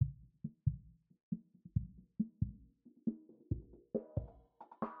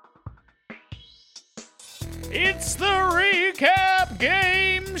It's the Recap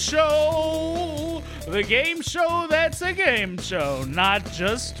Game Show! The game show that's a game show, not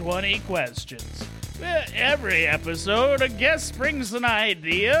just 20 questions. Every episode, a guest brings an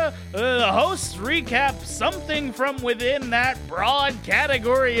idea, the hosts recap something from within that broad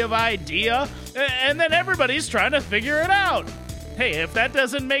category of idea, and then everybody's trying to figure it out. Hey, if that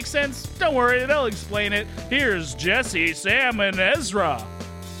doesn't make sense, don't worry, they'll explain it. Here's Jesse, Sam, and Ezra.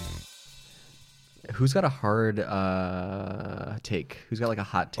 Who's got a hard take? Who's got like a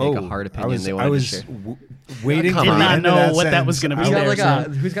hot take, a hard opinion they want to share? Waiting. Did not know what that was going to be.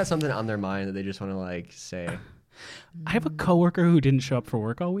 Who's got something on their mind that they just want to like say? I have a coworker who didn't show up for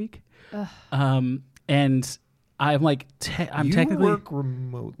work all week, and I'm like, I'm technically work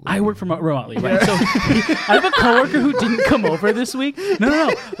remotely. I work remotely, right? So I have a coworker who didn't come over this week.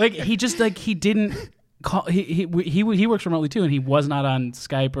 No. Like he just like he didn't. He works remotely too, and he was not on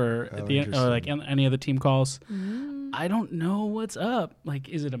Skype or like any of the team calls. I don't know what's up. Like,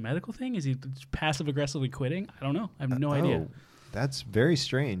 is it a medical thing? Is he passive aggressively quitting? I don't know. I have no idea. That's very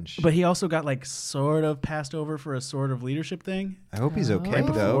strange. But he also got like sort of passed over for a sort of leadership thing. I hope he's okay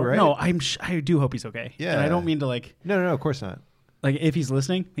though, right? No, I do hope he's okay. Yeah, and I don't mean to like. No, of course not. Like if he's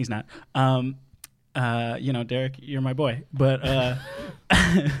listening, he's not. Derek, you're my boy, but.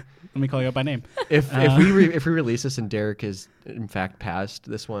 Let me call you up by name. If we release this and Derek is in fact passed,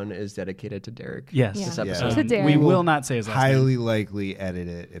 this one is dedicated to Derek. Yes, this episode. To Derek. We will not say his last name. Highly likely edit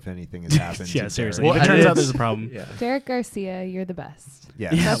it if anything has happened. Yeah, to seriously. Derek. If it turns out there's a problem. Yeah. Derek Garcia, you're the best.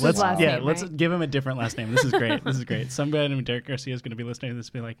 Let's name, give him a different last name. This is great. Somebody named Derek Garcia is going to be listening to this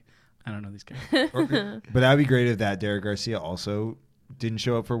and be like, I don't know these guys. But that would be great if that Derek Garcia also didn't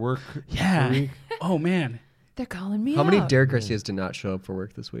show up for work. Yeah. For a week. Oh man. They're calling me How out. many Derek Garcias did not show up for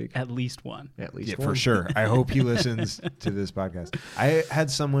work this week? At least one. At least Yeah, one. for sure. I hope he listens to this podcast. I had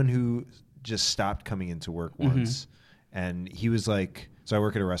someone who just stopped coming into work once, and he was like, so I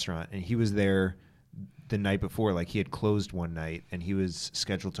work at a restaurant, and he was there the night before. Like, he had closed one night, and he was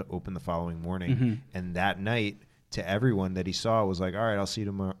scheduled to open the following morning. And that night, to everyone that he saw, was like, all right, I'll see you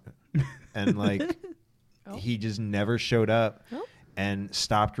tomorrow. And like, he just never showed up. And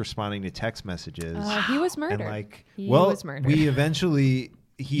stopped responding to text messages. He was murdered. And like, he was murdered. He eventually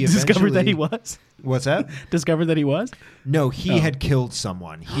discovered that he was. What's that? Discovered that he was? No, he had killed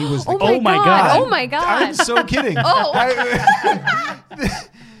someone. He was. The Oh my god! Oh my god! I'm so kidding.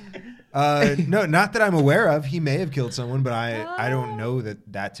 No, not that I'm aware of. He may have killed someone, but I don't know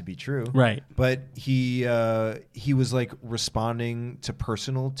that to be true. Right. But he was like responding to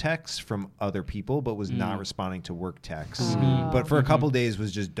personal texts from other people, but was not responding to work texts. But for a couple days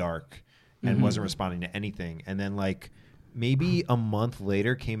was just dark and wasn't responding to anything. And then like maybe a month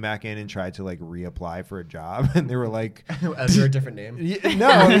later came back in and tried to like reapply for a job, and they were like, Under a different name?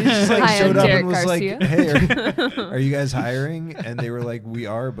 No, he just like Hi, showed I'm up Derek and was Garcia. like, hey, are you guys hiring? And they were like, we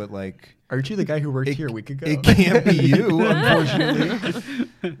are, but like, Aren't you the guy who worked here a week ago? it can't be you,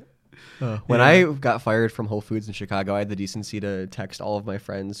 unfortunately. When I got fired from Whole Foods in Chicago, I had the decency to text all of my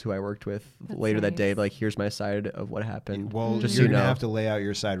friends who I worked with later that day, like, here's my side of what happened. Well, just you're so you gonna know. have to lay out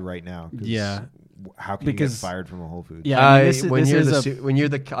your side right now. Yeah. How can you get fired from a Whole Foods? Yeah. I mean, when you're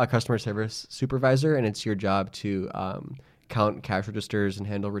the customer service supervisor and it's your job to count cash registers and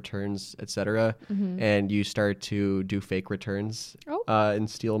handle returns, etc., and you start to do fake returns and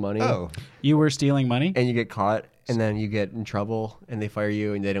steal money. Oh, you were stealing money? And you get caught, and then you get in trouble, and they fire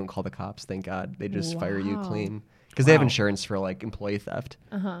you, and they don't call the cops. Thank God, they just fire you clean because they have insurance for like employee theft.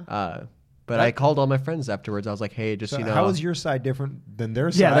 But I called all my friends afterwards. I was like, "Hey, just so you know, how is your side different than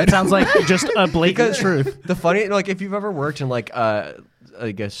their side?" Yeah, that sounds like just a blatant truth. The funny, like, if you've ever worked in like a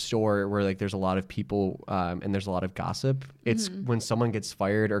store where like there's a lot of people and there's a lot of gossip, it's when someone gets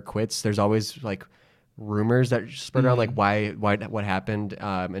fired or quits, there's always like rumors that spread around like why what happened,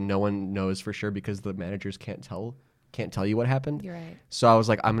 and no one knows for sure because the managers can't tell you what happened. You're right. So I was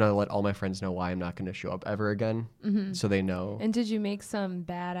like, I'm gonna let all my friends know why I'm not gonna show up ever again, so they know. And did you make some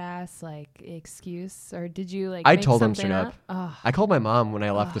badass like excuse, or did you like? I make told them something straight up. Oh. I called my mom when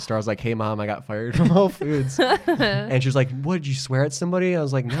I left the store. I was like, "Hey, Mom, I got fired from Whole Foods," and she was like, "What? Did you swear at somebody?" I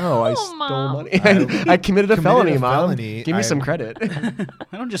was like, "No, I stole Mom. money. I committed a felony, Mom. Give me some credit."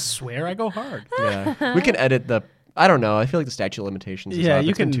 I don't just swear, I go hard. Yeah, we can edit the. I don't know. I feel like the statute of limitations is up. You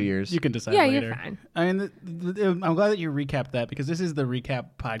It's can been 2 years. You can decide Yeah, later. you're fine. I mean, I'm glad that you recapped that because this is the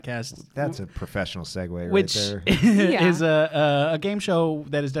recap podcast. That's a professional segue which right there. is a game show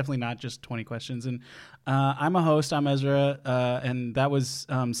that is definitely not just 20 questions. And I'm a host. I'm Ezra, and that was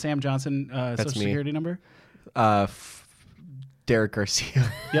Sam Johnson. Social me. Security number. Derek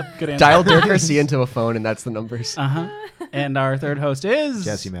Garcia. Yep, good answer. Dial Derek Garcia into a phone, and that's the numbers. And our third host is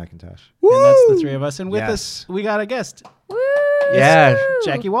Jesse McIntosh. And that's the three of us. And with Yes. us, we got a guest, Woo! Yeah.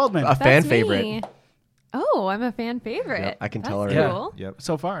 Jacquie Waldman. A fan That's favorite. me. Oh, I'm a fan favorite. Yep, I can That's tell already. Cool. Yep.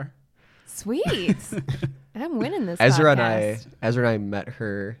 So far. Sweet. I'm winning this. Ezra podcast. and I met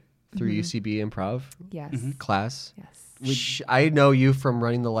her through UCB improv Yes. class. Yes. I know you from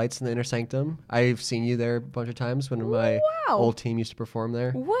running the lights in the Inner Sanctum. I've seen you there a bunch of times when my Wow. old team used to perform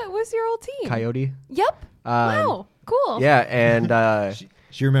there. What was your old team? Coyote. Yep. Wow. Cool. Yeah, and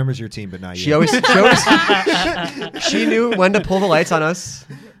She remembers your team, but not you. she always she knew when to pull the lights on us.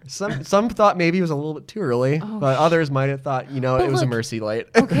 Some thought maybe it was a little bit too early, but others might have thought, But it was a look, mercy light.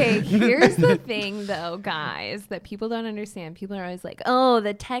 Okay, here's the thing, though, guys, that people don't understand. People are always like, "Oh,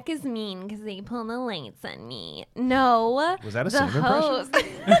 the tech is mean because they pull the lights on me." No, Was that a the Sam impression? host.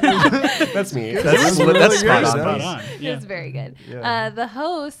 That's me. That That's was really that's good. spot That on. was- Spot on. Yeah. It's very good. Yeah. The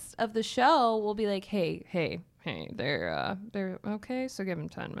host of the show will be like, "Hey, they're okay, so give them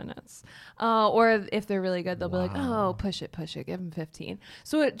 10 minutes." Or if they're really good, they'll be like, "Oh, push it, give them 15."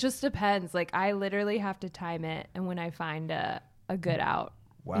 So it just depends. Like I literally have to time it, and when I find a good out,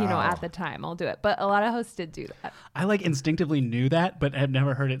 Wow. at the time, I'll do it. But a lot of hosts did do that. I instinctively knew that, but have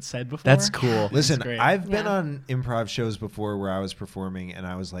never heard it said before. That's cool. Listen, great. I've been Yeah. on improv shows before where I was performing, and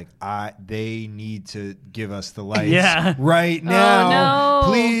I was like, they need to give us the lights Yeah. right now. no.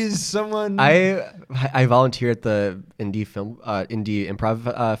 Please, someone. I volunteer at the indie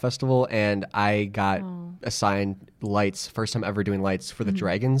improv festival, and I got assigned lights. First time ever doing lights for the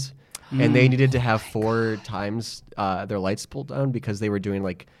Dragons, and they needed to have 4 times their lights pulled down because they were doing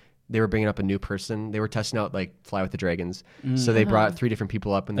they were bringing up a new person. They were testing out Fly with the Dragons, so they brought 3 different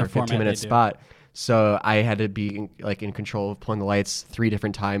people up in their The format 15-minute they do. spot. So I had to be in control of pulling the lights 3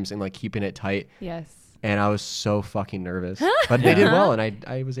 different times and keeping it tight. Yes. And I was so fucking nervous, but they did well, and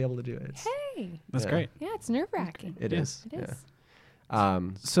I was able to do it. Hey. That's Yeah. great. Yeah, it's nerve wracking. It is. It is. Yeah.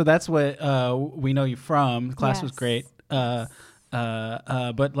 So that's what we know you from. The class was Yes. great. But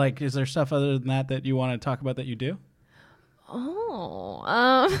is there stuff other than that you want to talk about that you do?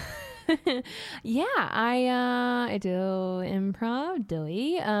 Oh, yeah, I do improv,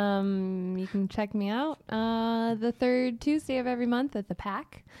 Dilly. You can check me out the 3rd Tuesday of every month at the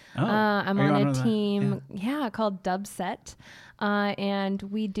Pack. Oh, I'm are you on on a that? team, called Dub Set. And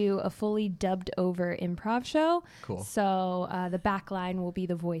we do a fully dubbed over improv show. Cool. So the back line will be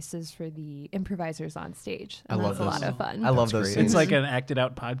the voices for the improvisers on stage. I And love that's a those. lot of fun. I love That's those great. things. It's like an acted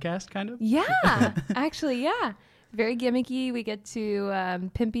out podcast, kind of. Yeah, actually, yeah. Very gimmicky. We get to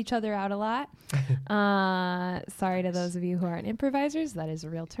pimp each other out a lot. Sorry to those of you who aren't improvisers. That is a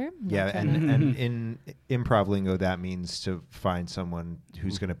real term. I'm not Yeah, trying to- and in improv lingo, that means to find someone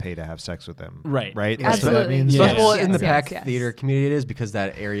who's going to pay to have sex with them. Right. Right? Yeah. That's what that Absolutely. means? Yeah. Well, Yes, in the yes, Pack yes. theater community, it is because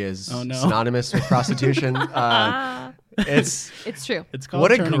that area is Oh, no. synonymous with prostitution. It's It's true. It's called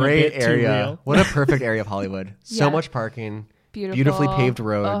what a turning great bit too area! real. What a perfect area of Hollywood. So Yeah. much parking, Beautiful. beautifully paved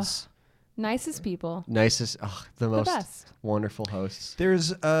roads, Nicest people. nicest, the most best. wonderful hosts.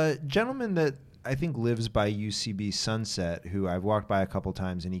 There's a gentleman that I think lives by UCB Sunset who I've walked by a couple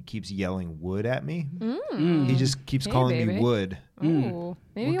times, and he keeps yelling wood at me. He just keeps Hey, calling baby. me wood. Ooh,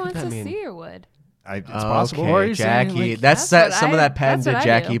 maybe he What wants could that to mean? see your wood. It's possible. Or you're saying, Jackie. like, that's That's some what of I- that patented that's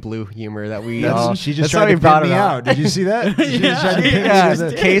what I Jackie do. Blue humor that we. She just that's why tried we to brought pin me it out. Did you see that? She just tried to pin me Yeah, as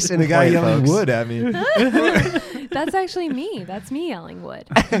a- case in the guy point, yelling folks. wood at me. That's actually me. That's me yelling wood.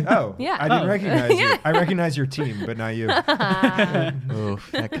 Oh, Yeah. I didn't Oh. recognize you. I recognize your team, but not you.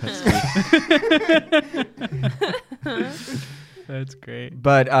 Oof, that cuts deep. That's great.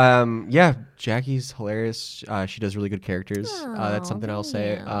 But yeah, Jackie's hilarious. She does really good characters. That's Aw, something I'll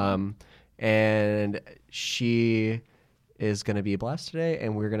say. thank And she is going to be a blast today,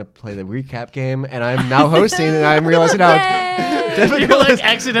 and we're going to play the recap game. And I'm now hosting, and I'm realizing how Yay! difficult You're, it is.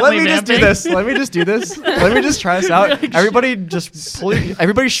 accidentally Let me just do vamping. this. Let me just do this. Let me just try this out. Everybody just pull.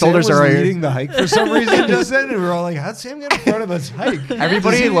 Everybody's shoulders Sam are was right. leading the hike for some reason just then, and we were all like, "How'd Sam get in front of us hike?"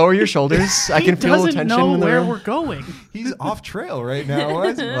 Everybody lower your shoulders. I can He feel the doesn't tension know in the where room. we're going. He's off trail right now.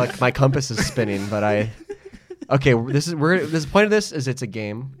 What? Look, my compass is spinning, but I. Okay, the point of this is it's a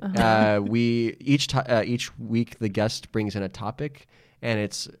game. We each week the guest brings in a topic, and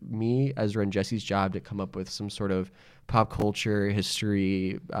it's me, Ezra, and Jesse's job to come up with some sort of pop culture,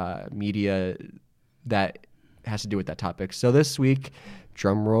 history, media that has to do with that topic. So this week,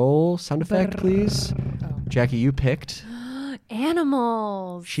 drum roll sound effect, please. Jackie, you picked.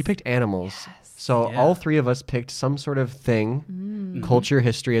 Animals. She picked animals. So Yeah. all 3 of us picked some sort of thing, culture,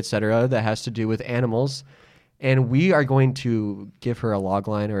 history, etc., that has to do with animals. And we are going to give her a log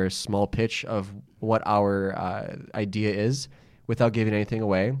line or a small pitch of what our idea is without giving anything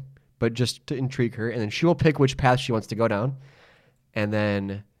away. but just to intrigue her, and then she will pick which path she wants to go down, and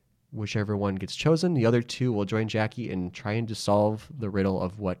then whichever one gets chosen, the other two will join Jackie in trying to solve the riddle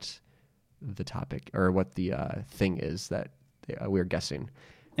of what the topic or what the thing is that we're guessing.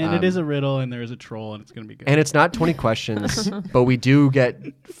 And it is a riddle, and there is a troll, and it's going to be good. And it's not 20 questions, but we do get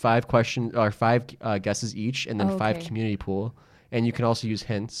 5 questions or 5 guesses each, and then 5 community pool. And you can also use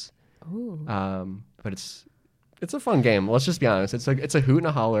hints. Ooh. But it's a fun game. Let's just be honest. It's a hoot and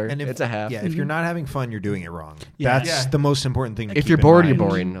a holler. And it's a half. Yeah, if you're not having fun, you're doing it wrong. Yeah. That's the most important thing to if keep you're in bored, mind. you're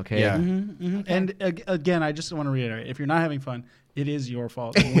boring. Okay. Yeah. And again, I just want to reiterate: if you're not having fun, it is your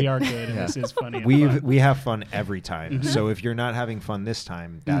fault. We are good, and this is funny. And We have fun every time. So if you're not having fun this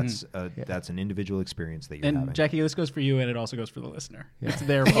time, that's an individual experience that you're and having. Jackie, this goes for you, and it also goes for the listener. It's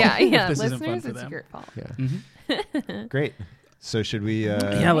their fault. Yeah. if this isn't Listeners, fun for it's them. your fault. Yeah. Great. So should we?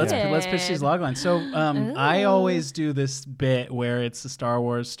 Let's pitch these log lines. So I always do this bit where it's the Star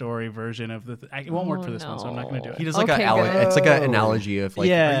Wars story version of the. It won't work for this one, so I'm not going to do it. He does like Okay, it's like an analogy of like.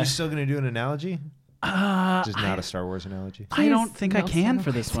 Are you still going to do an analogy? Just not a Star Wars analogy. I don't think I no can Star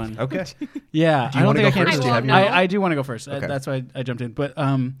for this one. Okay. Yeah, Do you I don't wanna think I go can. first? Do you have your I do want to go first. Okay. That's why I jumped in. But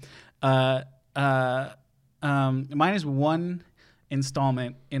mine is one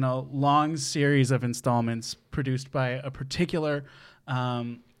installment in a long series of installments produced by a particular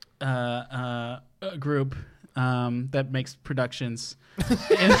group that makes productions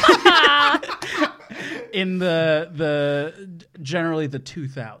in the generally the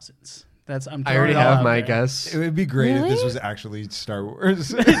 2000s. I already have my guess. It would be great if this Really? was actually Star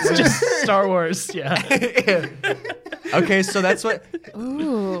Wars. It's just Star Wars. Yeah. Okay, so that's what.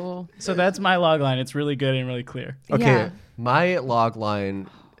 Ooh. So that's my log line. It's really good and really clear. Okay, Yeah. my log line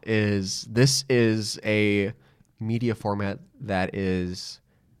is this is a media format that is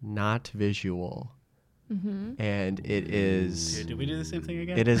not visual, and it is. Dude, did we do the same thing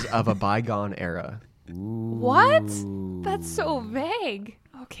again? It is of a bygone era. What? That's so vague.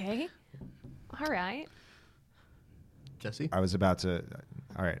 Okay. All right. Jesse? I was about to.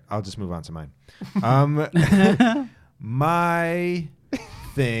 All right, I'll just move on to mine. My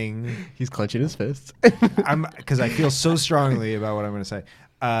thing. He's clenching his fists. Because I feel so strongly about what I'm going to say.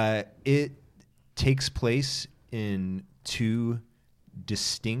 It takes place in 2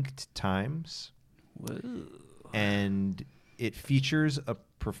 distinct times, and it features a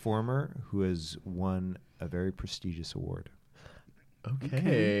performer who has won a very prestigious award.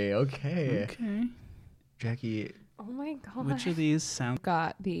 Okay. Okay. Jackie, Oh my god. Which of these sound?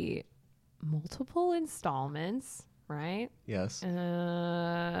 Got the multiple installments, right? yes.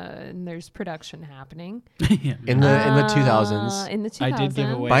 And there's production happening. Yeah. In the 2000s In the 2000s. I did give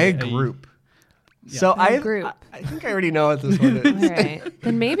away by a a- group. Yeah. So By a I group. I think I already know what this one is. All right.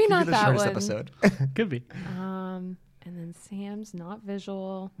 Then maybe not the that shortest one. episode. Could be. And then Sam's not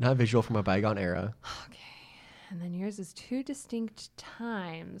visual. Not visual from a bygone era. Okay. And then yours is 2 distinct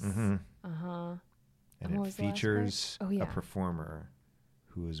times. Mm-hmm. Uh-huh. And what it was the last features part? Oh, yeah. a performer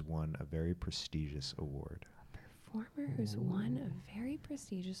who has won a very prestigious award. Performer who's won a very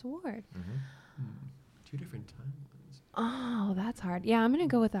prestigious award. 2 different times. Oh, that's hard. Yeah, I'm going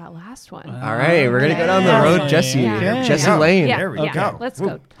to go with that last one. All right, we're gonna go down the Yeah. road, Jesse. Yeah. Jesse Yeah. Lane. Yeah, There we yeah. go. Let's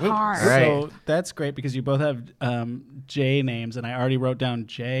Whoop, go hard. All right. So that's great because you both have J names, and I already wrote down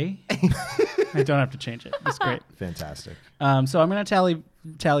J. I don't have to change it. That's great. Fantastic. So I'm going to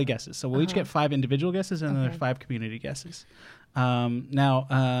tally guesses. So we'll each get 5 individual guesses, and then there's Okay. 5 community guesses.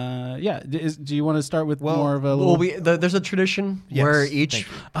 Now, do you want to start with more of a Well, little? there's a tradition Yes, where thank each you.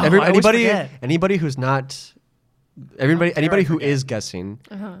 Oh, I always forget. anybody who's not anybody who forget. is guessing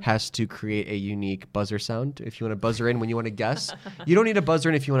has to create a unique buzzer sound. If you want to buzzer in when you want to guess, you don't need to buzzer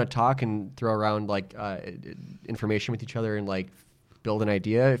in if you want to talk and throw around like information with each other and like build an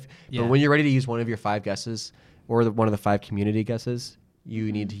idea. Yeah. But when you're ready to use one of your 5 guesses or one of the 5 community guesses,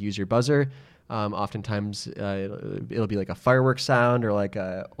 you need to use your buzzer. Oftentimes, it'll be like a fireworks sound or like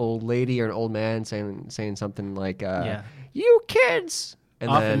a old lady or an old man saying something like, "You kids." And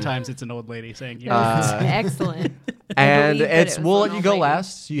Oftentimes, it's an old lady saying, Excellent. and believe that it's it was we'll an let you old go lady.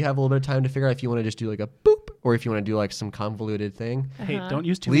 last, so you have a little bit of time to figure out if you want to just do like a boop or if you want to do like some convoluted thing. "Hey, don't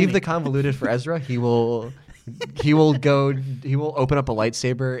use too Leave many." the convoluted for Ezra. He will open up a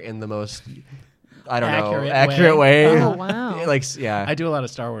lightsaber in the most accurate way. Oh, wow. Like yeah. I do a lot of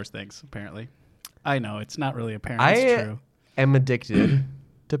Star Wars things. Apparently, I know it's not really apparent. I It's true. am addicted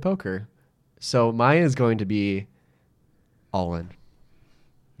to poker. So mine is going to be all in.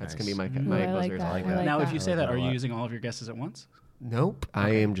 That's Nice. going to be my I like buzzer. that. I like I that. like now, if that. you say I like that, that are a you lot. using all of your guesses at once? Nope. I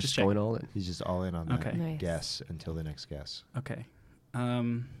am just checking. going all in. He's just all in on that Okay. Nice. guess until the next guess. Okay.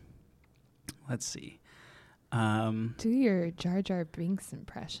 Let's see. Do your Jar Jar Binks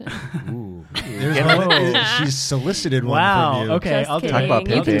impression. Ooh. There's one. She's solicited one from you. Okay, Just I'll do kidding. Talk about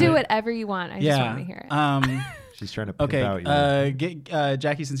You can pimping. do whatever you want. I just want to hear it. She's trying to pimp Okay, out you.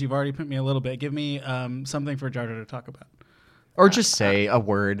 Jackie, since you've already pimped me a little bit, give me something for Jar Jar to talk about. Or just say a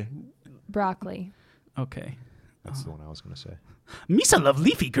word. Broccoli. Okay. That's the one I was going to say. Misa love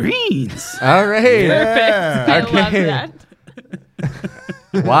leafy greens. All right. Yeah. I love Okay. that.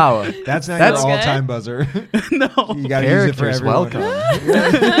 Wow. That's not That's your good. all-time buzzer. No. You got to use it for Characters, everyone. welcome.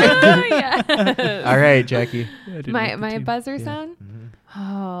 Yes. All right, Jackie. My buzzer sound?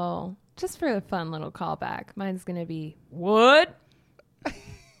 Oh, just for a fun little callback. Mine's going to be wood.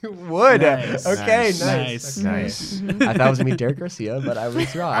 Wood. Nice. Okay, Nice. nice. I thought it was going to be Derek Garcia, but I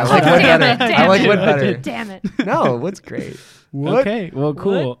was wrong. I Oh, like wood damn better. it, I like damn wood it. better. Damn it. No, wood's great. Wood. Okay, well,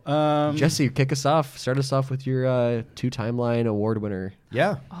 cool. Jesse, kick us off. Start us off with your 2 timeline award winner.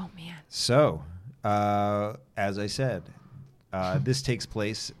 Yeah. Oh, man. So, as I said, this takes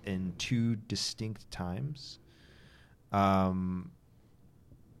place in 2 distinct times.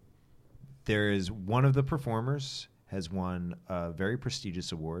 There is one of the performers has won a very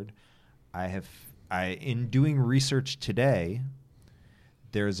prestigious award. In doing research today,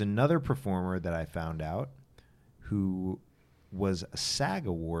 there's another performer that I found out who was a SAG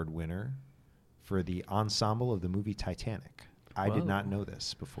Award winner for the ensemble of the movie Titanic. I did not know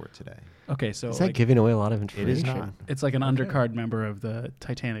this before today. Okay, so Is that giving away a lot of information? It is not. it's like an undercard member of the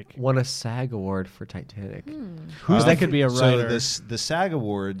Titanic. Won a SAG award for Titanic. Who's that could be a writer. So the SAG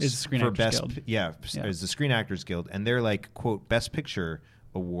Awards Is the Screen for Actors best, Guild. yeah, Yeah. is the Screen Actors Guild, and they're like, quote, Best Picture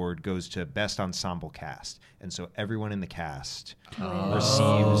award goes to Best Ensemble Cast, and so everyone in the cast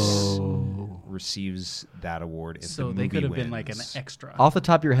receives that award. If So the they movie could have been like an wins. extra. Off the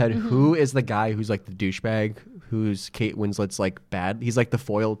top of your head, who is the guy who's like the douchebag, who's Kate Winslet's like bad? He's like the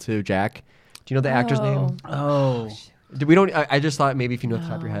foil to Jack. Do you know the actor's name? Oh, We don't. I just thought maybe if you know off the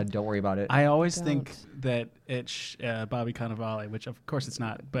top of your head, don't worry about it. I always Don't. think that it's Bobby Cannavale, which of course it's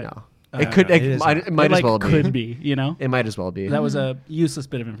not. But No. uh, It could. no, It, it is might, not. it might it, as like, well be. could be. You know, It might as well be. that was a useless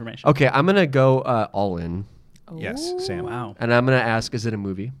bit of information. Okay, I'm gonna go all in, Yes, Sam. Wow. and I'm gonna ask: is it a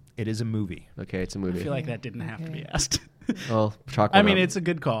movie? It is a movie. Okay, it's a I movie. feel like that didn't have to be asked. Well, chalk I one mean, up. it's a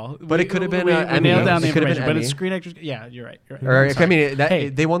good call. But it could have been, we Emmy. nailed down the It could have information, been but it's Emmy. Screen Actors. Yeah, you're right. You're right. Or I'm I sorry. mean, Hey.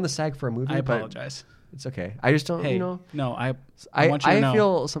 they won the SAG for a movie. I but apologize. It's okay. I just don't. Hey, You know, no, I want you to know.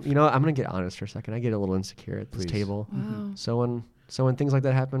 feel some. You know, I'm gonna get honest for a second. I get a little insecure at this Please. table. Wow. So when things like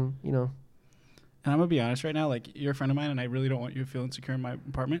that happen, you know, And I'm gonna be honest right now. Like, you're a friend of mine, and I really don't want you to feel insecure in my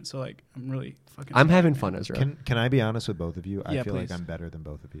apartment. So, like, I'm really fucking. I'm sorry, having man. fun, Ezra. Can I be honest with both of you? I Yeah, feel please. like I'm better than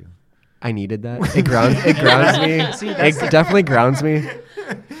both of you. I needed that. It grounds me. It definitely grounds me.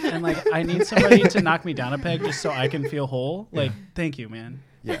 And like, I need somebody to knock me down a peg just so I can feel whole. Like, thank you, man.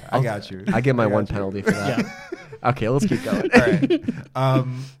 Yeah, I got you. I get my got one you. penalty for that. Yeah. Okay, let's keep going. All right.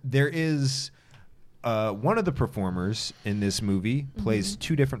 There is one of the performers in this movie plays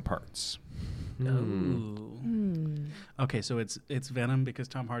 2 different parts. Ooh. Okay, so it's Venom because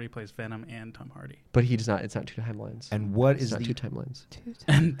Tom Hardy plays Venom and Tom Hardy. But he does not. It's not 2 timelines. And what It's is not the 2 timelines.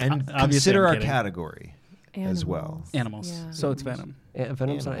 and Obviously, consider I'm our kidding. category as well. Animals. Yeah. So it's Venom.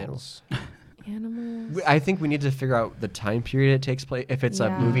 Venom's not animals. Animals. I think we need to figure out the time period it takes place. If it's a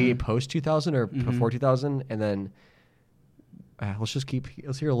Yeah. movie post 2000 or before 2000, and then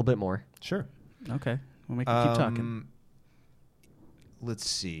let's hear a little bit more. Sure. Okay, we'll make you keep talking. Let's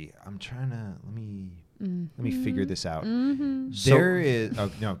see. I'm trying to let me figure this out. So- There is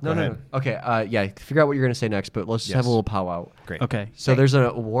no go ahead. No. Okay, yeah, figure out what you're gonna say next, but let's just have a Yes. little powwow. Great. Okay. So there's an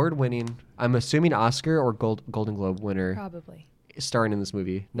award-winning, I'm assuming Oscar or Golden Globe winner Probably. starring in this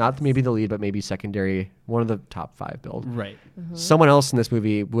movie. Not maybe the lead, but maybe secondary, one of the top 5 billed. Right. Someone else in this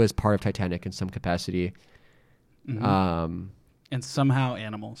movie was part of Titanic in some capacity. And somehow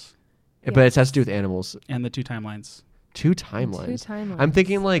animals But it has to do with animals. and the 2 timelines. 2 timelines. 2 timelines. I'm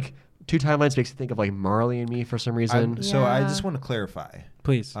thinking like 2 timelines makes me think of like Marley and Me for some reason. So I Yeah. just want to clarify.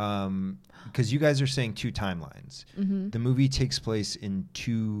 Please. Because you guys are saying 2 timelines. The movie takes place in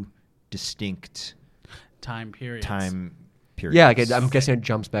 2 distinct Time periods. time periods. Yeah, I'm guessing it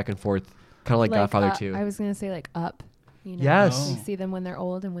jumps back and forth, kind of like Godfather 2. I was gonna say like Up. You know, Yes. You see them when they're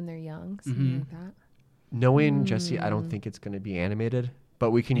old and when they're young, something like that. Knowing Jesse, I don't think it's going to be animated,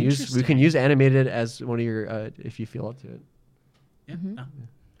 but we can Interesting. use animated as one of your if you feel up to it. Yeah. Oh.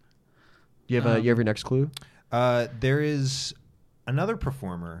 You have your next clue? There is another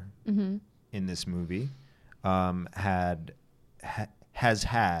performer in this movie has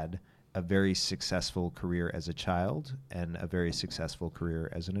had a very successful career as a child and a very successful career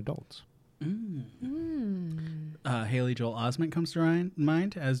as an adult. Haley Joel Osment comes to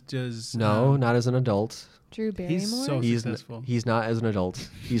mind, as does... No, not as an adult. Drew Barrymore. He's so successful. He's not as an adult.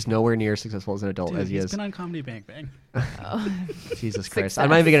 He's nowhere near successful as an adult as he is. He's been on Comedy Bang Bang. Jesus Christ. I'm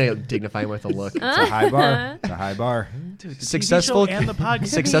not even going to dignify him with a look. It's a high bar. It's a high bar. Dude, the Successful TV show and the podcast.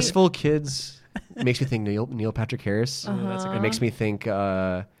 Successful kids makes me think Neil Patrick Harris. Oh, that's a good It makes me think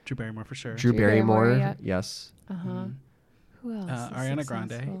Drew Barrymore for sure. Drew Barrymore, Barrymore. yeah. Yes. Who else? is Ariana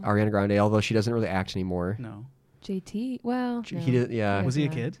Grande. successful? Ariana Grande, although she doesn't really act anymore. No. JT. Well, no. He did, yeah. Was he a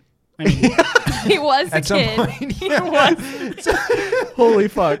Yeah. kid? I mean, He was a At some kid. point, He was. Holy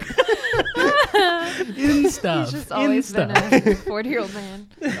fuck. in stuff. He's just in always been stuff. a 40-year-old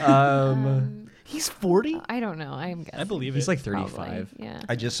man. He's 40? I don't know. I'm guessing. I believe He's it. like 35. Probably, yeah.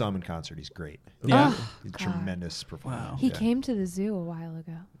 I just saw him in concert. He's great. Yeah. He's a God. tremendous performer. Wow. He Yeah. came to the zoo a while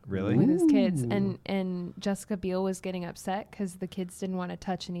ago Really? with his kids, and Jessica Biel was getting upset because the kids didn't want to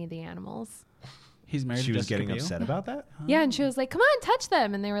touch any of the animals. He's married She to was Jessica getting Biel? upset about that? Yeah, and she was like, "Come on, touch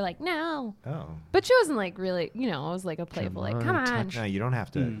them," and they were like, "No." Oh. But she wasn't like really, it was like a playful, like, "Come on." No, you don't have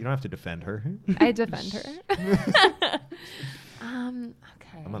to. You don't have to defend her. I defend her.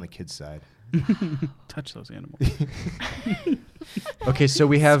 Okay. I'm on the kid's side. Touch those animals. Okay, so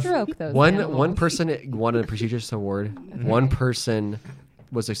we have Stroke those one animals. person won a prestigious award. One person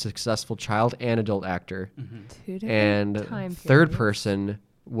was a successful child and adult actor. 2 different And time third periods. person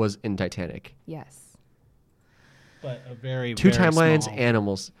was in Titanic. Yes. But a very, Two very timelines, small.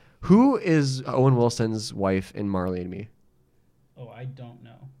 animals. Who is Owen Wilson's wife in Marley and Me? Oh, I don't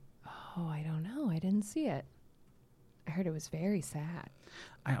know. Oh, I don't know. I didn't see it. I heard it was very sad.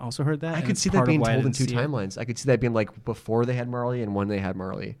 I also heard that. I and could it's see that part of being why I told in didn't two see it. timelines. I could see that being like before they had Marley and when they had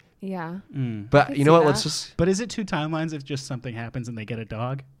Marley. Yeah. But could you know see what? Let's that. just But is it two timelines if just something happens and they get a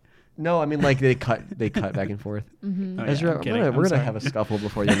dog? no. I mean, like they cut back and forth. Mm-hmm. Oh, Ezra, yeah, I'm kidding. we're I'm gonna sorry. have a scuffle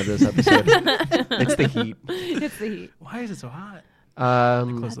before the end of this episode. It's the heat. It's the heat. Why is it so hot?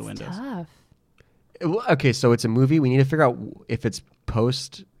 That's Close the That's windows. tough. Okay, so it's a movie. We need to figure out if it's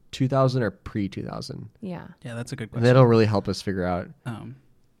post 2000 or pre 2000. Yeah. Yeah, that's a good And question. that'll really help us figure out Um,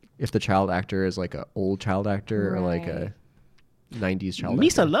 if the child actor is like a old child actor or like a 90s child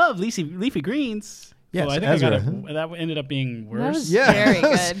Misa actor. love leafy greens. Yes, I think I got Ezra. it. That ended up being That worse. was Yeah. very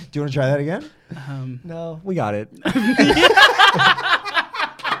good. Do you want to try that again? No, we got it.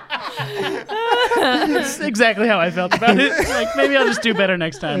 That's exactly how I felt about it. Like maybe I'll just do better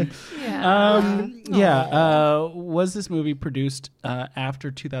next time. Yeah. Was this movie produced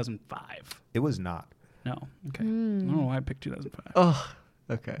after 2005? It was not. No. Okay. I don't know why I picked 2005. Oh,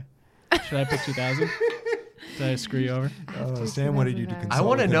 okay. Should I pick 2000? Did I screw you over? Oh, Sam wanted you to 2005. consult I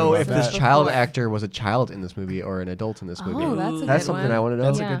want to with him know about if this that. child actor was a child in this movie or an adult in this movie. Oh, that's a That's good something one. I want to know.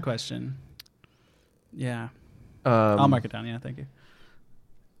 That's Yeah. a good question. Yeah. I'll mark it down. Yeah, thank you.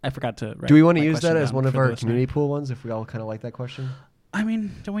 I forgot to write Do we want to my use that question as down one of for the our listener. community pool ones if we all kind of like that question? I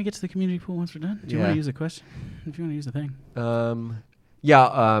mean, don't we get to the community pool once we're done? Do you want Yeah. to use a question? If you want to use the thing.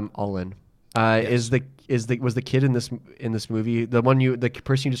 All in. Was the kid in this movie the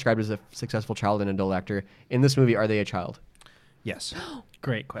person you described as a successful child and adult actor in this movie? Are they a child? Yes.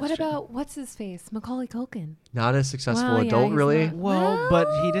 Great question. What about what's his face? Macaulay Culkin. Not a successful Well, yeah, adult, he's really. not- Well, but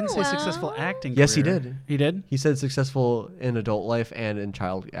he didn't say successful well. acting. Yes, he career. did. He did. He said successful in adult life and in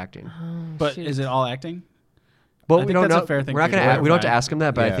child acting. Oh, But shoot. is it all acting? Well, I we think don't that's a know. fair thing We're not to gonna. We don't have to clarify. ask him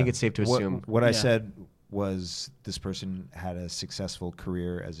that, but I Yeah. think it's safe to assume. What I Yeah. said was this person had a successful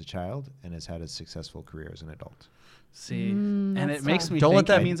career as a child and has had a successful career as an adult. See, and it that's makes tough. me Don't think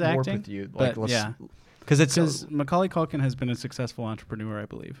let that it means warp acting. with you. But Let's- yeah, because it's because Macaulay Culkin has been a successful entrepreneur, I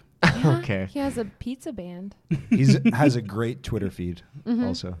believe. Yeah, okay. He has a pizza band. He has a great Twitter feed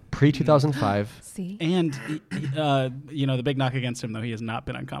also. Pre 2005. See? And the big knock against him, though, he has not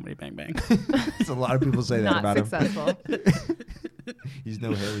been on Comedy Bang Bang. A lot of people say that Not about him. successful. He's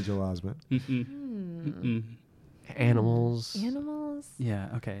no Haley Joel Osment. Animals. Animals. Yeah.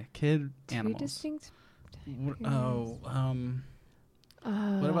 Okay. Kid Two animals. distinct. What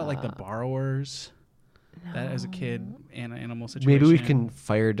about like the borrowers? That as a kid and an animal situation. Maybe we can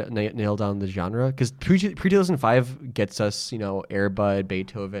nail down the genre because pre 2005 gets us, Air Bud,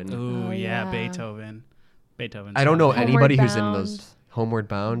 Beethoven. Oh, Oh, yeah, yeah. Beethoven. I don't know Homeward anybody who's in Bound. those. Homeward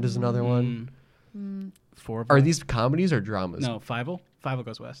Bound is another one. Four. Are these comedies or dramas? No, Fievel. Fievel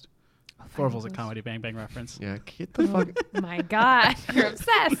Goes West. Fourvel's a Comedy Bang Bang reference. Yeah, get the fuck. My God, you're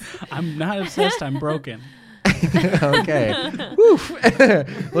obsessed. I'm not obsessed. I'm broken. Okay. Woof.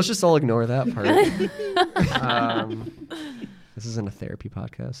 Let's just all ignore that part. This isn't a therapy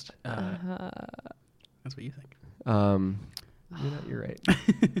podcast. That's what you think. You're right.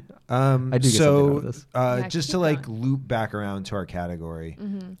 I do get something out of this. Yeah, just keep to like going. loop back around to our category,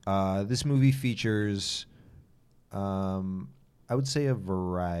 this movie features I would say a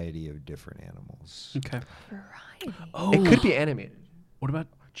variety of different animals. Okay. Variety. Oh, It could be animated. What about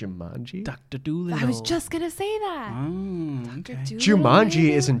Jumanji? Dr. Doolittle? I was just gonna say that. Oh, okay. Jumanji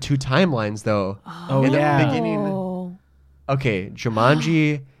is in 2 timelines, though. Oh, in yeah. the beginning. Okay,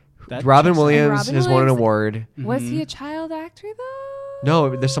 Jumanji. That Robin checks out. Williams Robin has won an Williams- award. Was he a child actor though?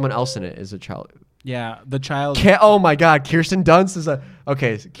 No, there's someone else in it as a child. Yeah, the child Oh my God, Kirsten Dunst is a.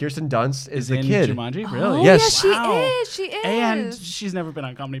 Okay, Kirsten Dunst is the in kid. Jumanji. Oh, Really? Yes. Yeah, Wow. she is. And she's never been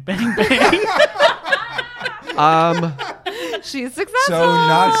on Comedy Bang Bang. She's successful. So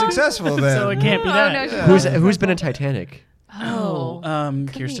not successful then. So it can't be Oh, that. no, she's Who's been in Titanic? Oh.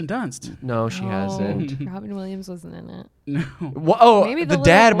 Kirsten Dunst. No, she hasn't. Robin Williams wasn't in it. No. Maybe The the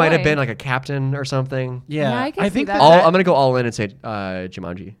dad little might have boy. been like a captain or something. Yeah, Yeah, I can see think that. I'm gonna go all in and say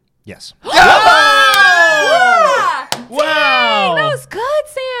Jumanji. Yes. Wow. That was good,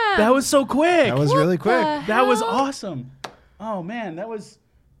 Sam. That was so quick. That was really quick. That was awesome. Oh man, that was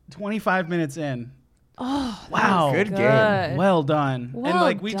 25 minutes in. Oh, Wow. Good game. Well done. and Well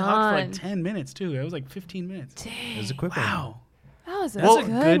like we talked for like done. 10 minutes too. It was like 15 minutes. It was a quick one. Wow. That was a That's a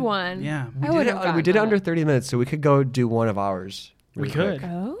good, good- one. yeah. I would have we gotten did it that. under 30 minutes, so we could go do one of ours. We really could.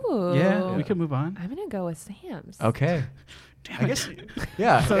 quick. Oh. Yeah, we could move on. I'm gonna go with Sam's. Okay. Damn, I guess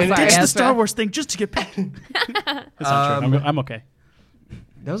Yeah. So and sorry. ditch the Ezra. Star Wars thing just to get paid. That's not true. I'm okay.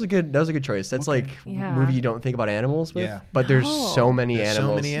 that was a good choice. That's like Yeah. movie you don't think about animals with. Yeah. But there's No. so many There's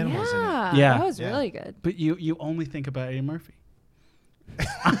animals. so many animals in it. Yeah. Yeah. That was Yeah. really good. But you only think about Eddie Murphy.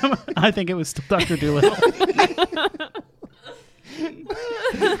 I think it was still Dr. Doolittle.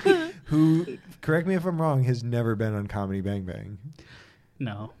 Who, correct me if I'm wrong, has never been on Comedy Bang Bang.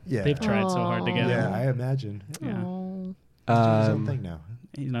 No. Yeah. They've tried so hard to get Yeah, him. I imagine. Yeah. Oh. He's doing his own thing now.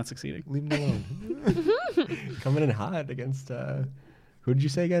 He's not succeeding. Leave him alone. Coming in hot against who did you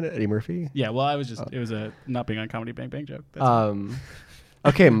say again? Eddie Murphy? Yeah, well, I was just, it was a not being on Comedy Bang Bang joke. That's all.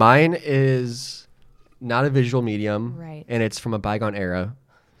 Okay, mine is not a visual medium. Right. And it's from a bygone era.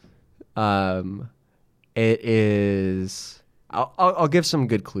 It is. I'll give some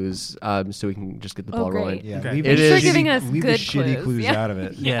good clues so we can just get the Oh, ball great. rolling. Yeah, Okay. leave It the is- shitty- You're giving us leave good the shitty clues, clues yeah. out of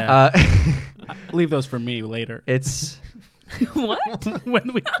it. Yeah. Leave those for me later. It's What?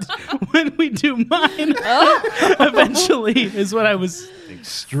 when we do mine, eventually is what I was.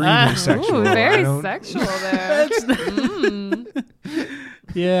 Extremely sexual. Ooh, I very don't- sexual there.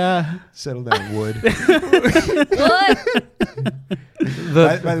 Yeah. Settle down, Wood.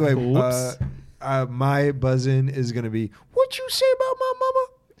 What? By the way, Whoops. my buzz-in is going to be, what you say about my mama?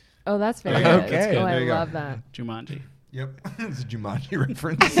 Oh, that's very Okay, good. that's good. Oh, I There you go. love that. Jumanji. Yep. It's a Jumanji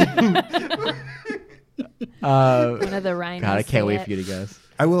reference. One of the rhinos. God, I can't say wait it. for you to guess.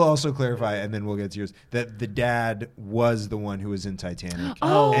 I will also clarify, and then we'll get to yours, that the dad was the one who was in Titanic.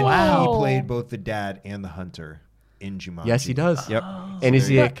 Oh, And wow. he played both the dad and the hunter in Jumanji. Yes, he does. Yep. And is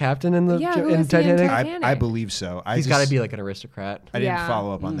he a But- captain in the Yeah, who in is he in Titanic? Titanic? I believe so. He's got to be like an aristocrat. I didn't Yeah.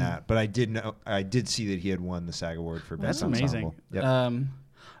 follow up on that, but I did know. I did see that he had won the SAG award for That's best amazing. ensemble. Yep.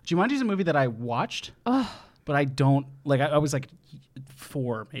 Jumanji's a movie that I watched, but I don't like. I was like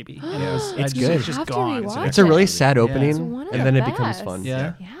 4 maybe. And It's good. It's just Have to gone. rewatch It's a really it. sad Yeah. opening, It's one of and the then it becomes best. fun.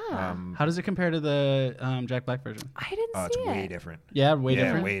 Yeah. Yeah. How does it compare to the Jack Black version? I didn't It's see way it. different. Yeah, way yeah,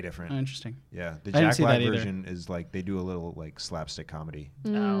 different. way different. Oh, interesting. Yeah, the I didn't Jack see Black that either. version is like they do a little like slapstick comedy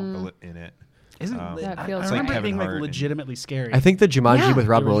Oh. in it. Isn't That I feels remember like it Kevin being like Hart and- legitimately scary. I think the Jumanji Yeah. with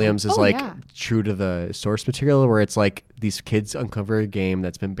Robin The original? Williams is Oh, like yeah. true to the source material, where it's like these kids uncover a game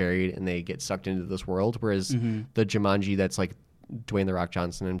that's been buried and they get sucked into this world. Whereas the Jumanji that's like Dwayne the Rock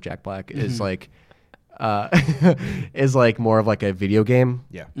Johnson and Jack Black is like is like more of like a video game.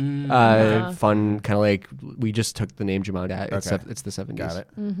 Yeah, Fun, kind of like we just took the name Jumanji. It's, Okay. it's the 70s. got it.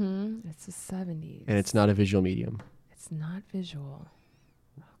 It's the 70s. And it's not a visual medium. It's not visual.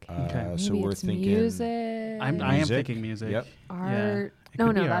 Okay. Okay. So Maybe we're it's thinking music. I am Music? thinking music. Yep. Art. It No,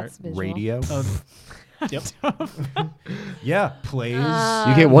 could no, be that's art. visual. Radio. Oh, yep. Yeah, plays.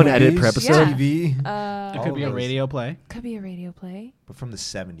 You get one edit per movies, episode. Yeah. TV. It could be a those. radio play. Could be a radio play. But from the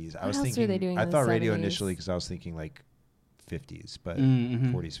 70s. I What was else were thinking. they doing I in the thought radio 70s? initially because I was thinking like 50s, but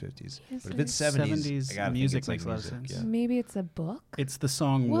Mhm. 40s, 50s. Yes, But if it's sir. 70s, I gotta music think it's makes a lot of like music. sense. Yeah. Maybe it's a book. It's the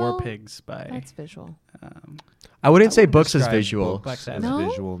song Well, War Pigs by That's visual. I wouldn't say wouldn't books as describe visual. books Black as Sabbath. No?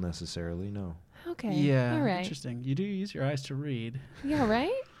 visual necessarily. No. Okay. Yeah, All right. interesting. You do use your eyes to read. Yeah,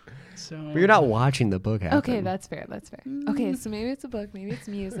 right? So But you're not watching the book happen. Okay, that's fair. That's fair. Okay, so maybe it's a book. Maybe it's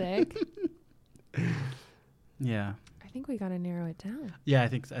music. Yeah. I think we got to narrow it down. Yeah, I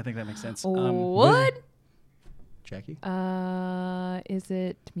think that makes sense. What? Jackie? Is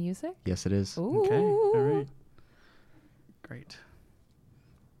it music? Yes, it is. Ooh. Okay. All right. Great.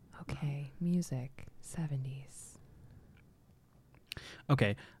 Okay, music, 70s.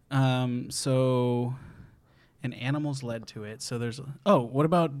 Okay. So, and animals led to it. So there's. Oh, what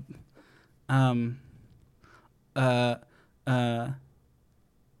about? I'm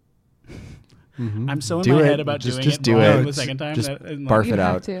so in Do my it. head about Just doing it. do wrong it. the second time. Just that, and, barf You it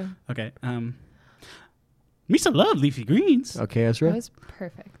have out. to. Okay. Misa love leafy greens. Okay, That Ezra. was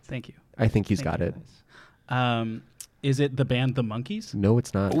perfect. Thank you. I think he's Thank got you, it. guys. Is it the band The Monkees? No,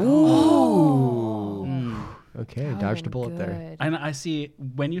 it's not. Ooh. Okay, That dodged a would've bullet been there. good. And I see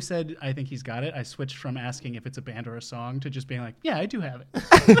when you said I think he's got it, I switched from asking if it's a band or a song to just being like, yeah, I do have it.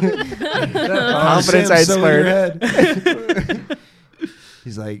 Confidence I Sam's so in your inspired. head.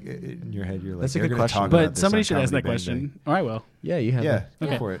 He's like, in your head, you're like, That's a "You're good gonna question. talk about But this somebody on should ask that Comedy Bang question. Or I will. Yeah, you have Bang." it. Yeah,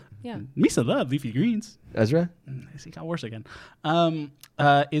 Okay. go for it. Yeah. Misa love leafy greens. Ezra? I see, got worse again.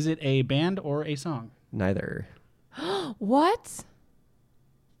 Is it a band or a song? Neither. What?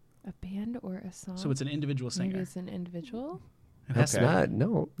 A band or a song? So it's an individual Maybe singer. it's an individual. It has That's to be. not.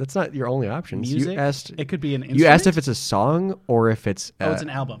 No, that's not your only options. Music. You asked. It could be an instrument. You asked if it's a song or if it's. Oh, it's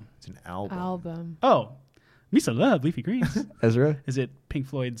an album. It's an album. Album. Oh, Misa love leafy greens. Ezra. Is it Pink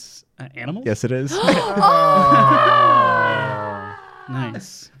Floyd's Animals? Yes, it is.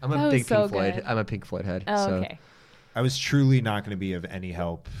 Nice. I'm That a was big so Pink Floyd. good. I'm a Pink Floyd head. Oh, so. okay. I was truly not going to be of any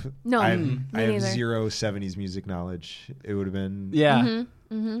help. No, I me have neither. zero 70s music knowledge. It would have been. Yeah.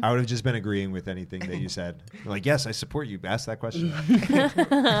 Mm-hmm. I would have just been agreeing with anything that you said. Like, yes, I support you. Ask that question.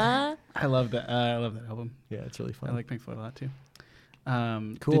 I love that. I love that album. Yeah, it's really fun. I like Pink Floyd a lot too.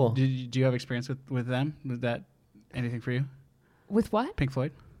 Cool. Do you have experience with them? Was that anything for you? With what? Pink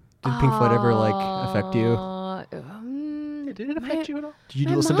Floyd? Did Pink Floyd ever affect you? Did it affect you at all? Did you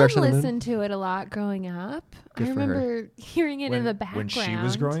My listen to mom Dark Side of the Moon? listened to it a lot growing up. Good I for her. remember hearing it in the background. When she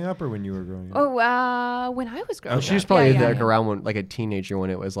was growing up or when you were growing up? Oh, when I was growing up. She was probably yeah, like yeah. around when, like a teenager when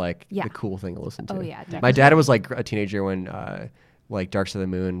it was like Yeah. the cool thing to listen to. Oh, yeah, My definitely. dad was like a teenager when like Dark Side of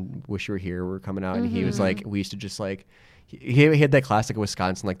the Moon, Wish You Were Here were coming out, and he was like, we used to just like, he had that classic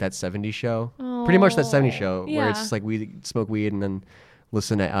Wisconsin, like that 70s show. Pretty much that 70s show where it's Yeah. just like we smoke weed and then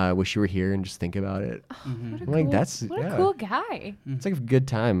listen to Wish You Were Here and just think about it. What a I'm like, cool- that's- what yeah. a cool guy. It's like a good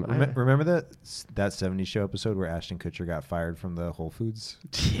time. Remember that 70s show episode where Ashton Kutcher got fired from the Whole Foods?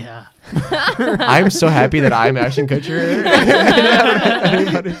 Yeah. I'm so happy that I'm Ashton Kutcher.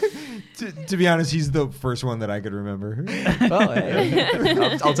 To be honest, he's the first one that I could remember. Well, hey,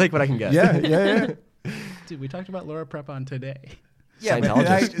 I'll take what I can get. yeah. Dude, we talked about Laura Prepon today. Yeah, but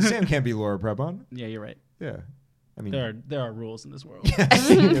Scientologist. Sam can't be Laura Prepon. Yeah, you're right. Yeah. I mean, There are rules in this world. yes,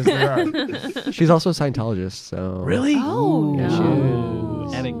 there are. She's also a Scientologist, so. Really? Oh, Yeah, she Ooh,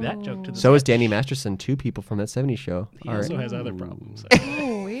 is. adding that joke to the So is sketch. Danny Masterson, two people from that 70s show. He All also right. has other problems.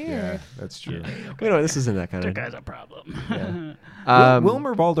 Oh, weird. Yeah, that's true. Wait, no, this isn't that kind That of. guy's a problem.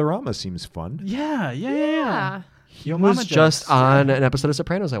 Wilmer Valderrama seems fun. Yeah. Yeah. He Mama was just jokes. on an episode of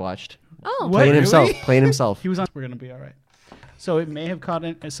Sopranos I watched. Oh, What? Playing Really? himself. Playing himself. He was on. We're gonna be all right. So it may have caught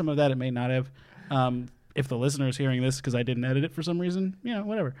in, some of that. It may not have. If the listener is hearing this because I didn't edit it for some reason,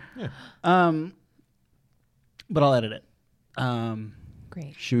 whatever. Yeah. But I'll edit it.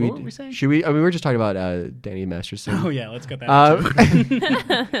 great. Should What were we saying? Should we? I mean, we were just talking about Danny Masterson. Oh yeah, let's get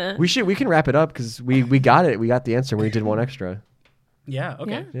that. We can wrap it up because we got it. We got the answer. We did one extra. Yeah.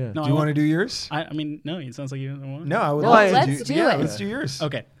 Okay. Yeah. No, Do you want to do yours? I mean, no. It sounds like you don't want. No, I would No, love to let's do yeah, it. let's do yours.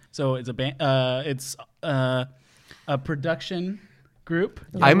 Okay. So it's a band. It's a production group.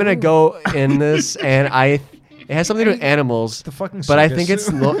 I'm gonna go in this, and it has something to do with animals. The fucking But I circus. think it's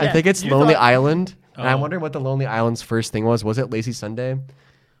I Yeah, think it's you Lonely thought- Island, and I'm Oh. wondering what the Lonely Island's first thing was. Was it Lazy Sunday?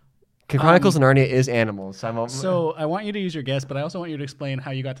 Chronicles of Narnia is animals. So I want you to use your guess, but I also want you to explain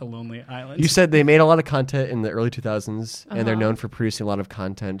how you got to Lonely Island. you said they made a lot of content in the early 2000s, and they're Uh-huh. known for producing a lot of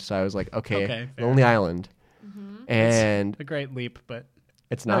content. So I was like, okay, Okay, fair. Lonely Island, and a great leap, but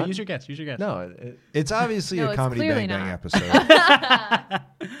it's no. not. Use your guess. Use your guess. No, It's obviously No, a it's Comedy clearly Bang Bang not. episode.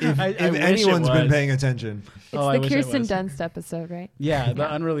 If I wish it anyone's been was. paying attention. It's Oh, I the wish it Kirsten was. Dunst episode, right? Yeah,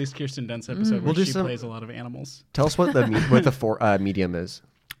 the unreleased Kirsten Dunst episode where We'll do she some- plays a lot of animals. tell us what the medium is.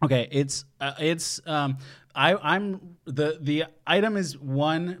 Okay, I'm the item is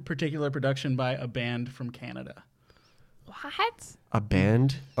one particular production by a band from Canada. What? A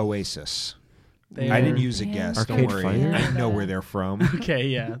band. Oasis. They I are- didn't use a Yeah. guess. Arcade Don't worry. Fire? I know where they're from. Okay,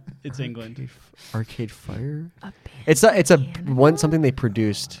 yeah, it's England. Arcade Fire. A band. It's a Canada? one something they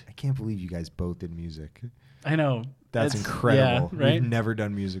produced. I can't believe you guys both did music. I know. That's It's- incredible. Yeah, right? We've never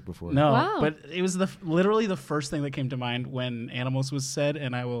done music before. No, Wow. but it was literally the first thing that came to mind when Animals was said,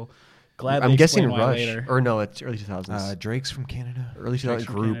 and I will gladly I'm guessing explain why Rush, later. or no, it's early 2000s. Drake's from Canada. Early 2000s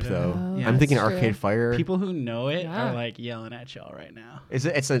from group Canada. though. Oh, Yeah. I'm thinking that's true. Arcade Fire. People who know it Yeah. are like yelling at y'all right now. Is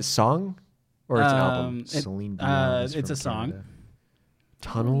it? It's a song, or it's an album. Celine Dion is It's from a song. Canada.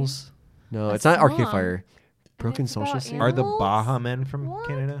 Tunnels? No, A it's not Arcade song. Fire. Broken it's Social about Scene? Are the Animals? Baja Men from What?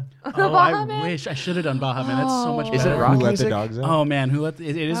 Canada? Oh, I wish I should have done Baja Man. That's so much Oh. better. Is it rock Who Let music? the Dogs Out? Oh man, it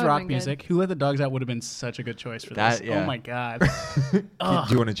is That rock would've been music. Who Let the Dogs Out would have been such a good choice for That- this. yeah. Oh my god. Do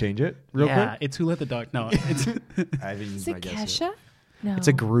you want to change it real yeah, quick? it's Who Let the Dog. No, it's I haven't Is used it my guess yet. Kesha? No. It's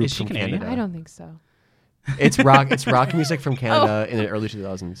a group Is she from Canadian? Canada. I don't think so. It's rock. It's rock music from Canada in the early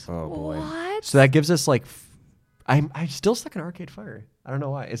 2000s. Oh boy. What? So that gives us like, I'm still stuck in Arcade Fire. I don't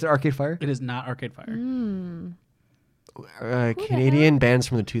know why. Is it Arcade Fire? it is not Arcade Fire. Canadian bands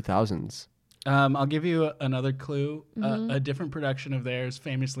from the 2000s. I'll give you another clue. A different production of theirs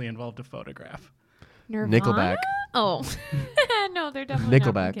famously involved a photograph. Nirvana? Nickelback. Oh. No, they're definitely not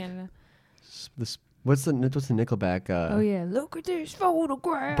Nickelback. from Canada. What's the Nickelback? Oh yeah, look at this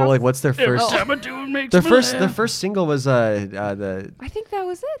photograph. But like, what's their first? Time I do it makes Their me first laugh. single was the I think that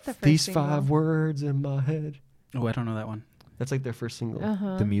was it. The first These single. 5 words in my head. Oh, I don't know that one. That's like their first single.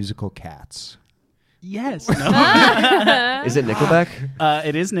 Uh-huh. The musical Cats. Yes. No. Is it Nickelback?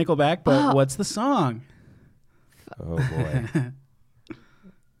 It is Nickelback, but what's the song? Oh boy.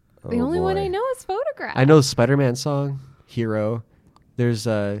 The only one I know is photograph. I know the Spider-Man song, Hero. There's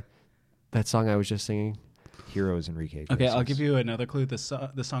that song I was just singing. Heroes Enrique. Okay, I'll Iglesias. give you another clue. The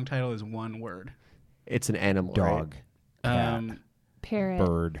song title is one word. It's an animal. Dog. Cat. Parrot.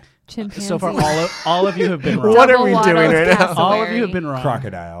 Bird. Chimpanzee. So far, all of you have been wrong. What are Double we waddled doing right now? cassowary. All of you have been wrong.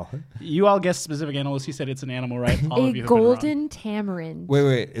 Crocodile. You all guessed specific animals. He said it's an animal, right? All A of you have golden tamarind.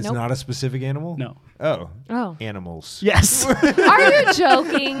 Wait. It's Nope. not a specific animal? been wrong. Oh. Oh. Animals. Yes. Are you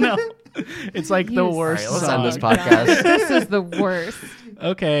joking? No. It's like the You worst All right, let's song. end this God. podcast. This is the worst.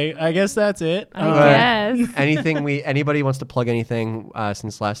 Okay, I guess that's it. I guess. Anybody wants to plug anything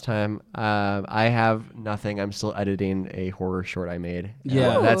since last time? I have nothing. I'm still editing a horror short I made.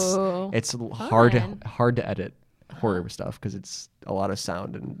 Yeah. It's Fun. hard to edit horror stuff because it's a lot of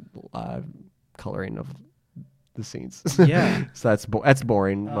sound and coloring of the scenes. Yeah. So that's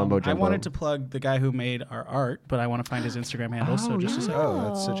boring. Mumbo I jumbo. wanted to plug the guy who made our art, but I want to find his Instagram handle. So just a second. Oh,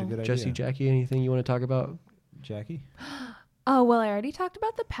 that's such a good idea. Jackie, anything you want to talk about? Jackie? Oh, well, I already talked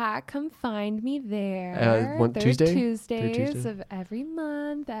about the pack. Come find me there. They're Tuesday? Tuesdays of every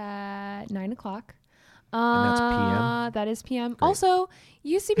month at 9 o'clock. And that's PM? That is PM. Great. Also,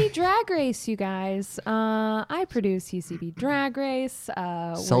 UCB Drag Race, you guys. I produce UCB Drag Race.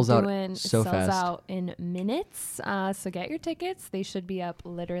 Sells out so sells fast. out in minutes. So get your tickets. They should be up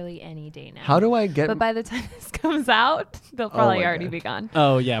literally any day now. How do I get? But by the time this comes out, they'll probably my already God. be gone.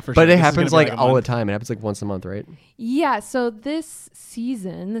 Oh yeah, for sure. But it This is happens gonna be like a all the month. time. It happens like once a month, right? Yeah, so this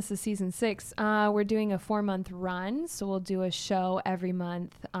is season 6. We're doing a 4-month run. So we'll do a show every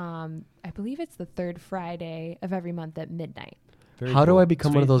month. I believe it's the 3rd Friday of every month at midnight. Very How do cool. I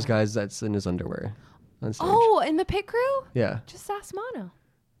become one of Sweet. those guys that's in his underwear on stage? Oh, and the pit crew? Yeah. Just ask Mono.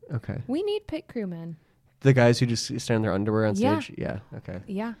 Okay. We need pit crew men. The guys who just stand in their underwear on Yeah. stage? Yeah. Okay.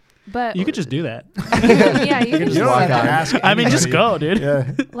 Yeah. But You could just do that. yeah, you can just You don't walk have to on. ask I mean, just anybody. go, dude.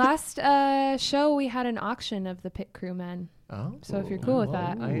 Yeah. Last show we had an auction of the pit crew men. Oh. So if you're cool with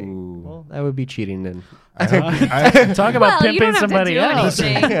that. Ooh. Well, that would be cheating then. I hope, Talk about Well, you pimping don't have to somebody do else.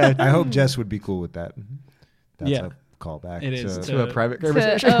 anything. I hope Jess would be cool with that. That's Yeah. a callback. It is to- to- To a private To-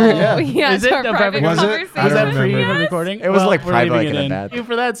 conversation. yeah, Is it to our a private private- Was it? conversation. I Was don't that remember. pre recording? It was like we're private, leaving like it in a in. bad. Thank you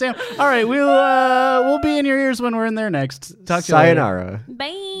for that, Sam. All right, we'll be in your ears when we're in there next. Talk to you later. Sayonara.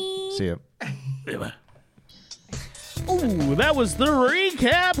 Bye. See ya. Ooh, that was the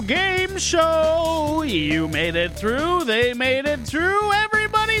recap game show. You made it through. They made it through.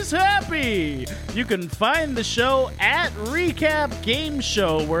 Everybody's happy. You can find the show at Recap Game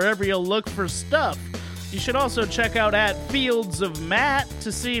Show wherever you look for stuff. You should also check out at Fields of Matt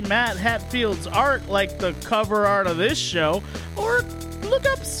to see Matt Hatfield's art, like the cover art of this show, or look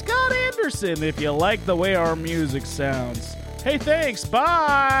up Scott Anderson if you like the way our music sounds. Hey, thanks.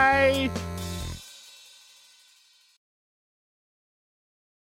 Bye.